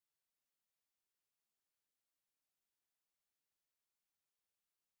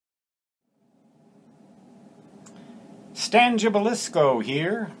Stan Gibilisco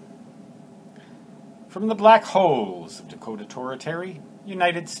here, from the black holes of Dakota Territory,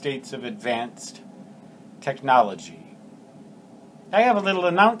 United States of Advanced Technology. I have a little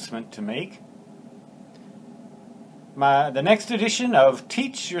announcement to make. The next edition of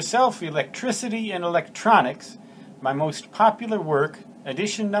Teach Yourself Electricity and Electronics, my most popular work,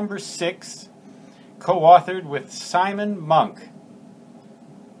 edition number 6, co-authored with Simon Monk,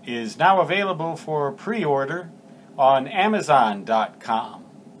 is now available for pre-order on Amazon.com.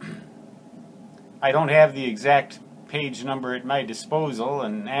 I don't have the exact page number at my disposal,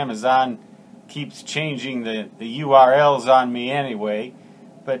 and Amazon keeps changing the URLs on me anyway,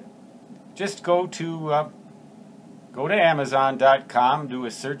 but just go to Amazon.com, do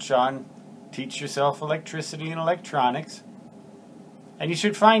a search on Teach Yourself Electricity and Electronics, and you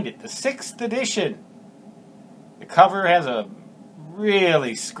should find it. The 6th edition. The cover has a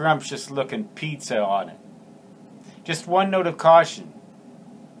really scrumptious looking pizza on it. Just one note of caution.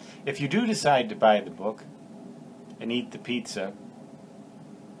 If you do decide to buy the book and eat the pizza,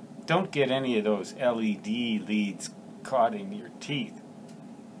 don't get any of those LED leads caught in your teeth.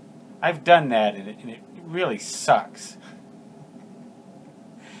 I've done that and it really sucks.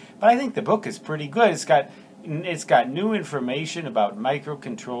 But I think the book is pretty good. It's got new information about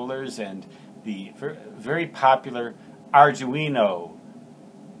microcontrollers and the very popular Arduino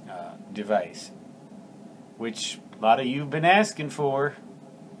device, which a lot of you have been asking for.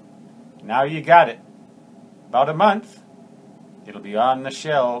 Now you got it. About a month, it'll be on the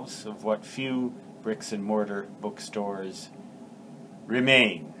shelves of what few bricks and mortar bookstores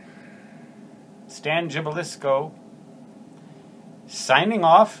remain. Stan Gibilisco, signing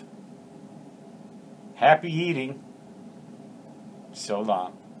off. Happy eating. So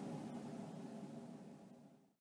long.